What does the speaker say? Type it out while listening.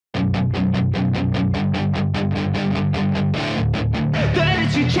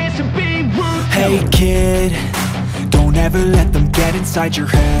Hey kid, don't ever let them get inside your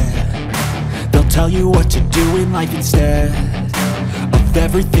head. They'll tell you what to do in life instead of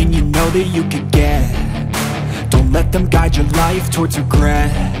everything you know that you could get. Don't let them guide your life towards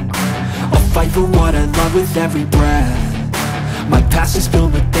regret. I'll fight for what I love with every breath. My past is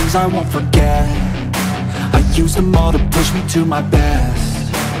filled with things I won't forget. I use them all to push me to my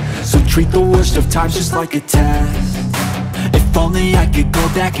best. So treat the worst of times just like a test. If only I could go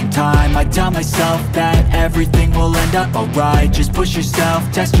back in time, I'd tell myself that everything will end up alright. Just push yourself,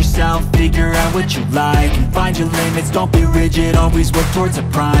 test yourself, figure out what you like, and find your limits, don't be rigid, always work towards a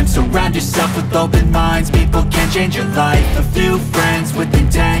prime. Surround yourself with open minds, people can change your life. A few friends with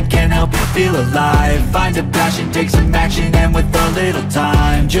intent can help you feel alive. Find a passion, take some action, and with a little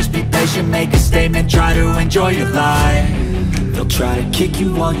time, just be patient, make a statement, try to enjoy your life. They'll try to kick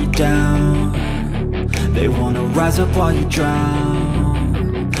you while you're down. They wanna rise up while you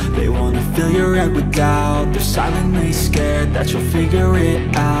drown. They wanna fill your head with doubt. They're silently scared that you'll figure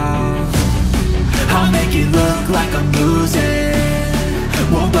it out. I'll make it look like I'm losing,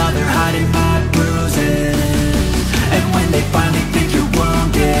 won't bother hiding my bruises. And when they finally think you're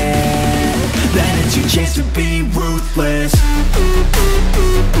wounded, then it's your chance to be ruthless.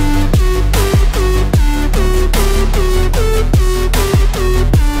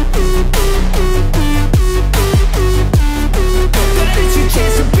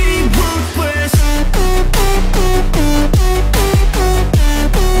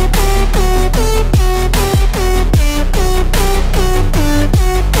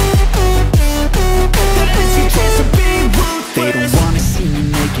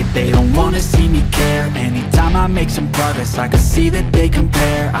 I make some progress, I can see that they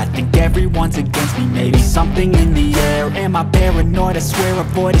compare. I think everyone's against me, maybe something in the air. Am I paranoid? I swear a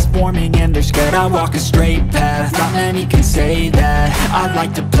void is forming and they're scared. I walk a straight path, not many can say that. I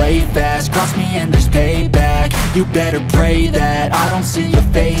like to play fast, cross me and there's payback. You better pray that I don't see your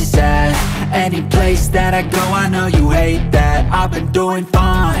face at any place that I go. I know you hate that. I've been doing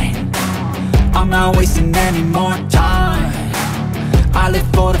fine, I'm not wasting any more time. I live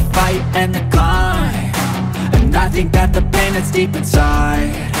for the fight and the climb, and I think that the pain that's deep inside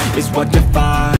is what defines